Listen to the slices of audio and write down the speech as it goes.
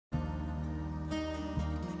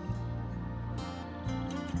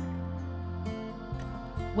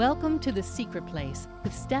Welcome to The Secret Place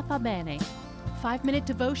with Steffa Bennett. 5-minute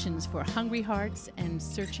devotions for hungry hearts and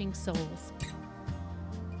searching souls.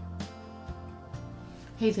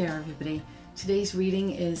 Hey there, everybody. Today's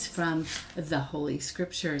reading is from the Holy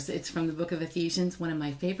Scriptures. It's from the book of Ephesians, one of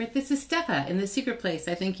my favorite. This is Steffa in The Secret Place.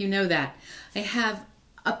 I think you know that. I have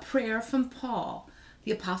a prayer from Paul,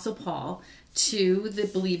 the Apostle Paul, to the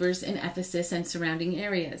believers in Ephesus and surrounding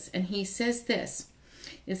areas. And he says this.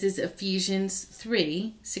 This is Ephesians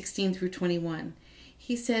 3, 16 through 21.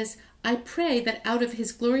 He says, I pray that out of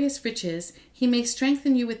his glorious riches he may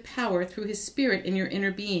strengthen you with power through his Spirit in your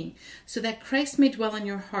inner being, so that Christ may dwell in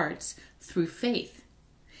your hearts through faith.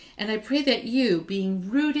 And I pray that you, being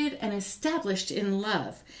rooted and established in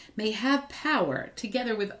love, may have power,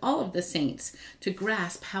 together with all of the saints, to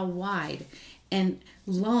grasp how wide and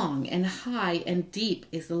long and high and deep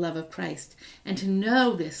is the love of Christ, and to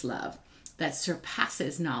know this love that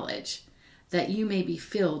surpasses knowledge, that you may be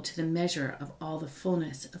filled to the measure of all the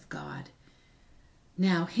fullness of God.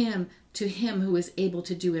 Now to him who is able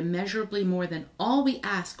to do immeasurably more than all we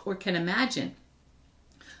ask or can imagine,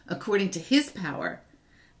 according to his power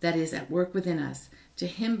that is at work within us, to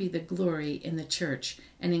him be the glory in the church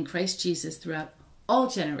and in Christ Jesus throughout all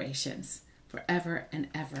generations, forever and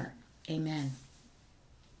ever. Amen.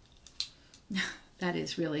 That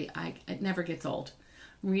is really, it never gets old.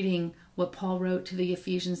 Reading what Paul wrote to the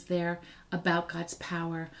Ephesians there about God's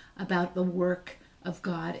power, about the work of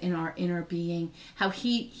God in our inner being, how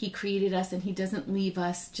he created us and he doesn't leave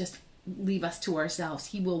us to ourselves.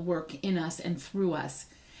 He will work in us and through us.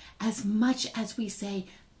 As much as we say,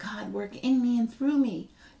 God, work in me and through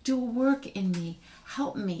me, do a work in me,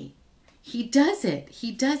 help me. He does it.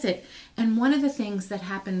 He does it. And one of the things that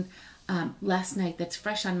happened last night that's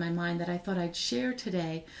fresh on my mind that I thought I'd share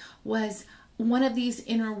today was one of these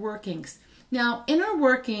inner workings. Now, inner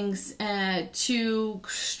workings to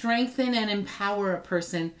strengthen and empower a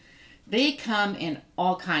person, they come in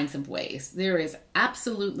all kinds of ways. There is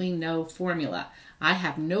absolutely no formula. I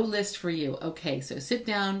have no list for you. Okay, so sit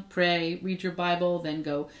down, pray, read your Bible, then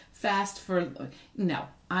go fast for... No,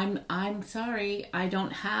 I'm sorry. I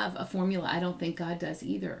don't have a formula. I don't think God does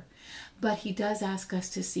either. But he does ask us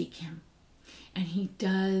to seek him. And he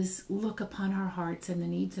does look upon our hearts and the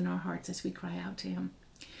needs in our hearts as we cry out to him.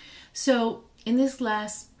 So in this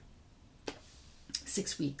last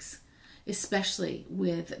 6 weeks, especially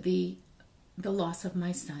with the loss of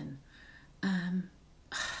my son,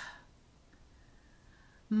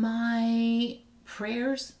 my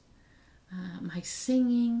prayers, my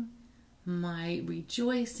singing, my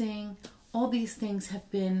rejoicing, all these things have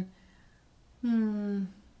been,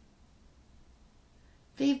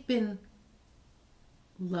 they've been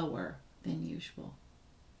lower than usual,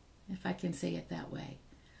 if I can say it that way.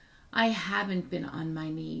 I haven't been on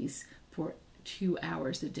my knees for 2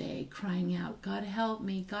 hours a day crying out, God help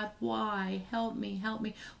me, God why, help me, help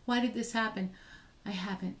me. Why did this happen? I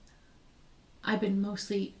haven't. I've been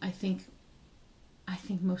mostly, I think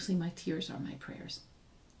mostly my tears are my prayers.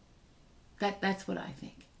 That's what I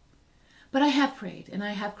think. But I have prayed and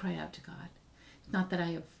I have cried out to God. It's not that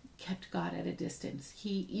I have kept God at a distance.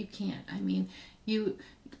 You can't. I mean, you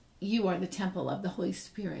are the temple of the Holy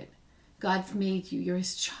Spirit. God's made you. You're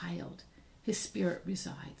his child. His Spirit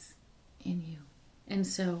resides in you. And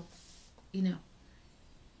so,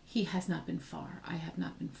 he has not been far. I have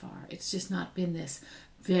not been far. It's just not been this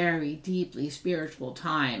very deeply spiritual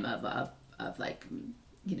time of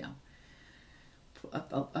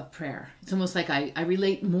prayer. It's almost like I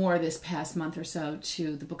relate more this past month or so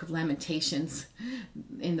to the book of Lamentations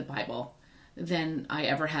in the Bible than I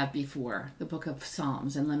ever have before, the book of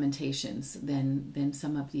Psalms and Lamentations, than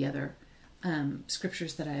some of the other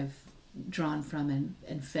scriptures that I've drawn from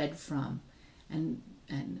and fed from and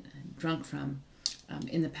drunk from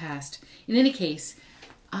in the past. In any case,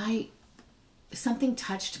 something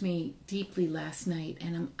touched me deeply last night,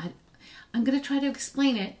 and I'm going to try to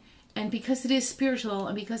explain it. And because it is spiritual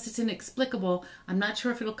and because it's inexplicable, I'm not sure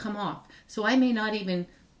if it'll come off. So I may not even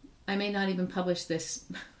publish this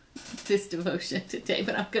devotion today,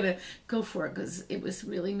 but I'm going to go for it because it was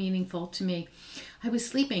really meaningful to me. I was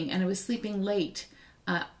sleeping, and I was sleeping late.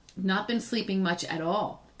 Not been sleeping much at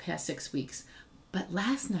all the past 6 weeks. But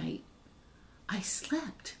last night, I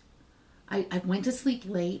slept. I went to sleep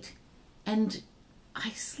late, and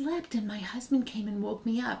I slept, and my husband came and woke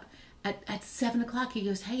me up. At 7 o'clock, he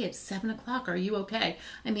goes, hey, it's 7 o'clock. Are you okay?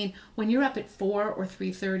 I mean, when you're up at 4 or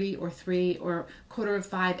 3:30 or 3 or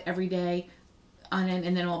 4:45 every day,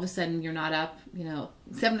 and then all of a sudden you're not up,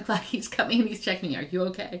 7 o'clock, he's coming and he's checking me. Are you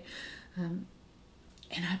okay? And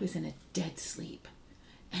I was in a dead sleep.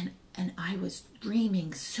 And I was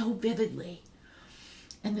dreaming so vividly.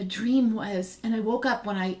 And the dream was, and I woke up,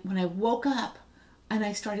 when I woke up and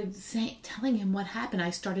I started telling him what happened,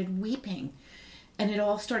 I started weeping and it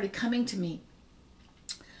all started coming to me.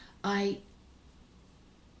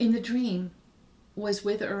 In the dream, was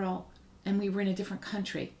with Earl and we were in a different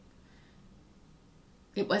country.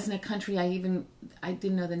 It wasn't a country I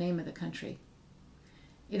didn't know the name of the country.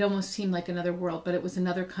 It almost seemed like another world, but it was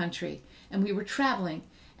another country. And we were traveling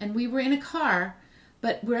and we were in a car,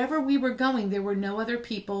 but wherever we were going, there were no other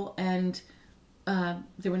people and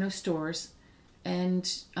there were no stores.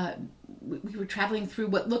 And we were traveling through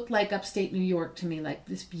what looked like upstate New York to me, like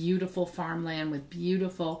this beautiful farmland with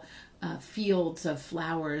beautiful fields of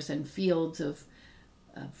flowers and fields of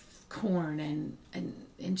corn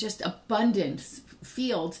and just abundant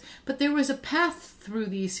fields. But there was a path through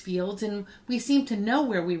these fields and we seemed to know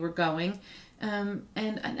where we were going. And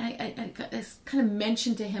I kind of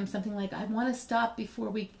mentioned to him something like, I want to stop before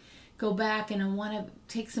we go back and I want to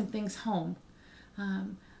take some things home.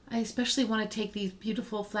 I especially want to take these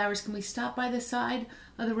beautiful flowers. Can we stop by the side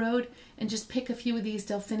of the road and just pick a few of these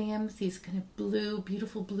delphiniums, these kind of blue,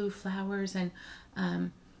 beautiful blue flowers, and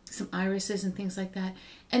some irises and things like that?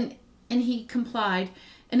 And he complied.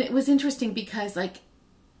 And it was interesting because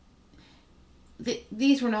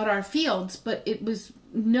these were not our fields, but it was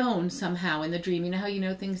known somehow in the dream. You know how you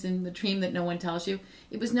know things in the dream that no one tells you?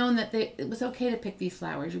 It was known that it was okay to pick these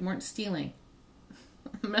flowers. You weren't stealing.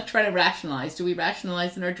 I'm not trying to rationalize. Do we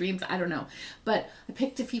rationalize in our dreams? I don't know. But I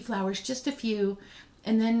picked a few flowers, just a few.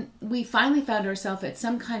 And then we finally found ourselves at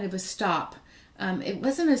some kind of a stop. It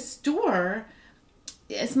wasn't a store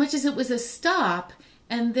as much as it was a stop.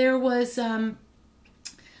 And there was a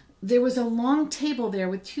long table there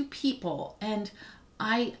with two people. And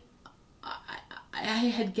I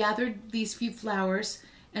had gathered these few flowers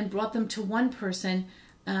and brought them to one person,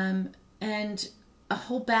 and a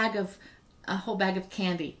whole bag of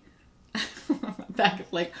candy, a bag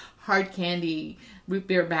of like hard candy, root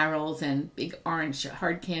beer barrels, and big orange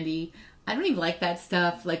hard candy. I don't even like that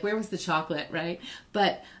stuff. Like, where was the chocolate, right?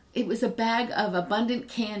 But it was a bag of abundant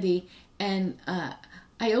candy, and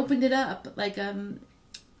I opened it up like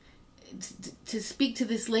to speak to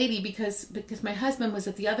this lady because my husband was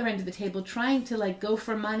at the other end of the table trying to like go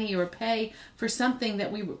for money or pay for something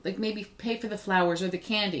that we like, maybe pay for the flowers or the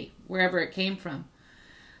candy wherever it came from.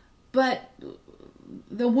 But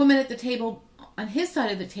the woman at the table on his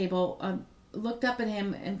side of the table looked up at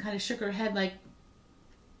him and kind of shook her head like,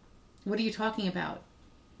 "What are you talking about?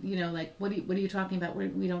 You know, like what are you talking about?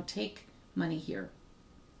 We don't take money here,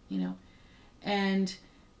 you know." And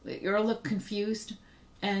Earl looked confused.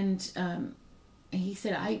 And he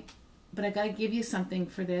said, but I got to give you something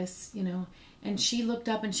for this, you know. And she looked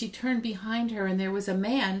up and she turned behind her and there was a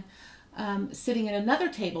man sitting at another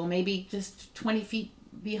table, maybe just 20 feet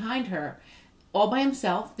behind her, all by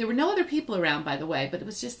himself. There were no other people around, by the way, but it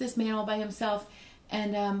was just this man all by himself.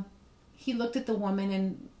 And he looked at the woman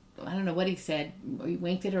and I don't know what he said, or he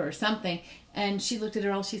winked at her or something. And she looked at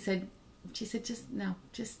Earl. She said, just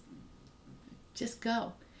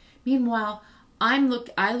go. Meanwhile, I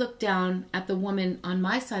look down at the woman on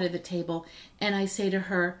my side of the table and I say to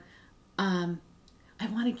her, I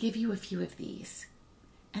want to give you a few of these.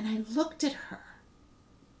 And I looked at her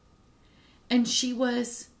and she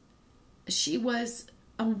was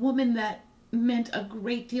a woman that meant a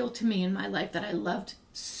great deal to me in my life, that I loved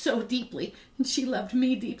so deeply. And she loved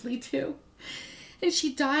me deeply too. And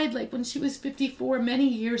she died like when she was 54 many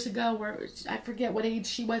years ago, or I forget what age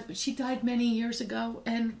she was, but she died many years ago.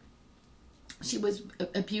 And she was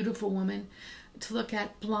a beautiful woman to look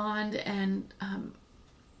at, blonde and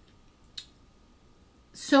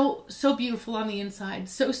so beautiful on the inside,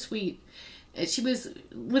 so sweet. She was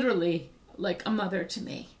literally like a mother to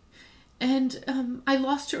me. And I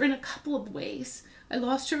lost her in a couple of ways. I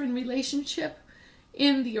lost her in relationship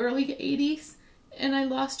in the early 80s, and I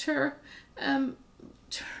lost her to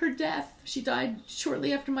her death. She died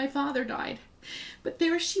shortly after my father died. But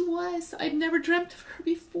there she was. I'd never dreamt of her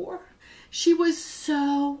before. She was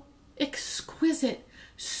so exquisite,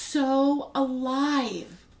 so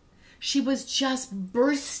alive. She was just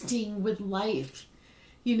bursting with life,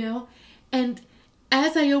 you know? And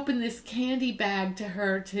as I opened this candy bag to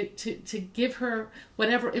her to give her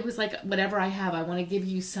whatever, it was like, whatever I have, I want to give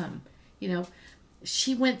you some, you know?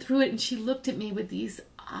 She went through it and she looked at me with these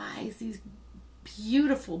eyes, these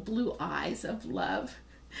beautiful blue eyes of love.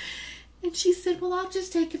 And she said, well, I'll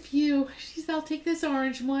just take a few. She said, I'll take this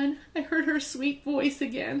orange one. I heard her sweet voice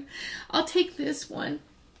again. I'll take this one.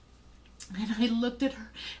 And I looked at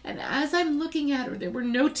her. And as I'm looking at her, there were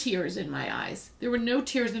no tears in my eyes. There were no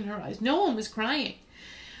tears in her eyes. No one was crying.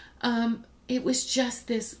 It was just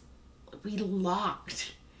this, we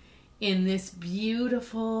locked. in this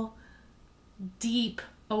beautiful, deep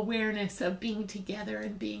awareness of being together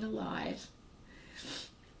and being alive.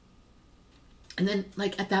 And then,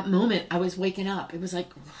 like, at that moment, I was waking up. It was like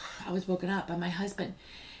I was woken up by my husband.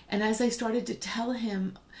 And as I started to tell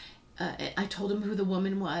him, I told him who the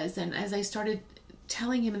woman was. And as I started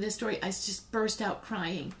telling him this story, I just burst out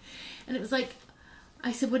crying. And it was like,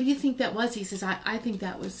 I said, what do you think that was? He says, I think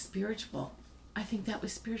that was spiritual. I think that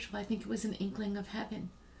was spiritual. I think it was an inkling of heaven.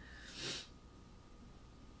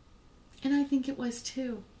 And I think it was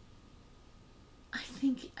too. I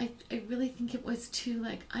really think it was too.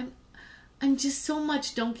 Like, I'm just so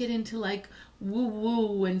much, don't get into like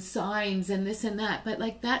woo-woo and signs and this and that. But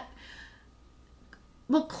like that,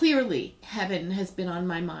 well, clearly heaven has been on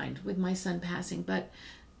my mind with my son passing. But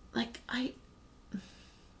like, I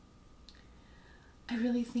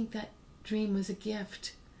really think that dream was a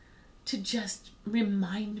gift to just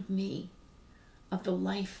remind me of the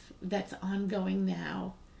life that's ongoing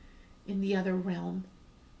now in the other realm.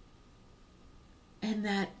 And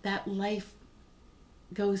that life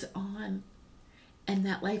goes on, and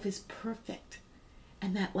that life is perfect,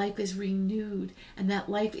 and that life is renewed, and that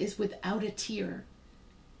life is without a tear.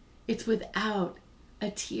 It's without a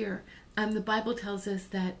tear. The Bible tells us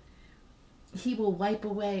that He will wipe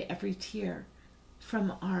away every tear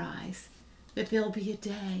from our eyes, that there'll be a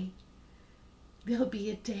day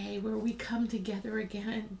where we come together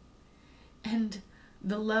again, and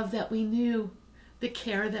the love that we knew, the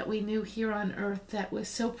care that we knew here on earth that was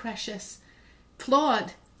so precious,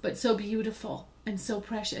 flawed, but so beautiful and so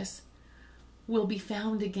precious, will be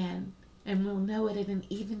found again, and we'll know it in an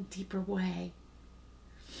even deeper way.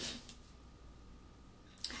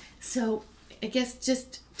 So I guess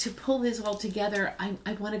just to pull this all together,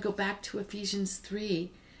 I want to go back to Ephesians 3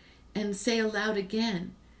 and say aloud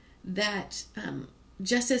again that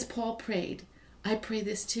just as Paul prayed, I pray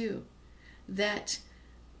this too, that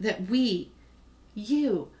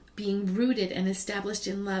you, being rooted and established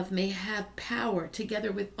in love, may have power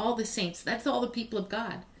together with all the saints, that's all the people of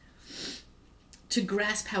God, to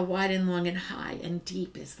grasp how wide and long and high and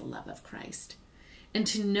deep is the love of Christ, and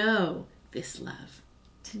to know this love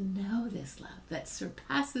that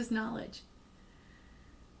surpasses knowledge,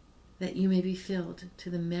 that you may be filled to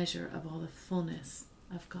the measure of all the fullness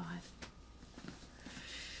of God.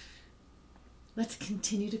 Let's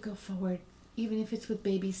continue to go forward, even if it's with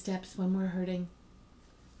baby steps when we're hurting.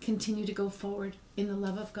 Continue to go forward in the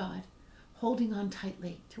love of God, holding on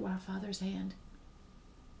tightly to our Father's hand.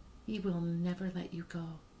 He will never let you go.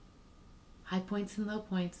 High points and low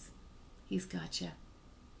points, He's got you.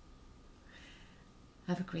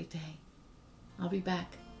 Have a great day. I'll be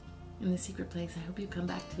back in the secret place. I hope you come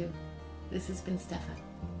back too. This has been Steffa.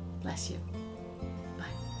 Bless you. Bye.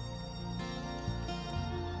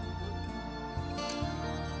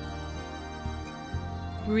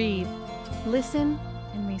 Breathe, listen,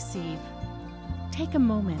 and receive. Take a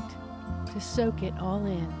moment to soak it all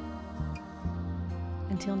in.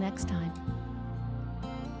 Until next time.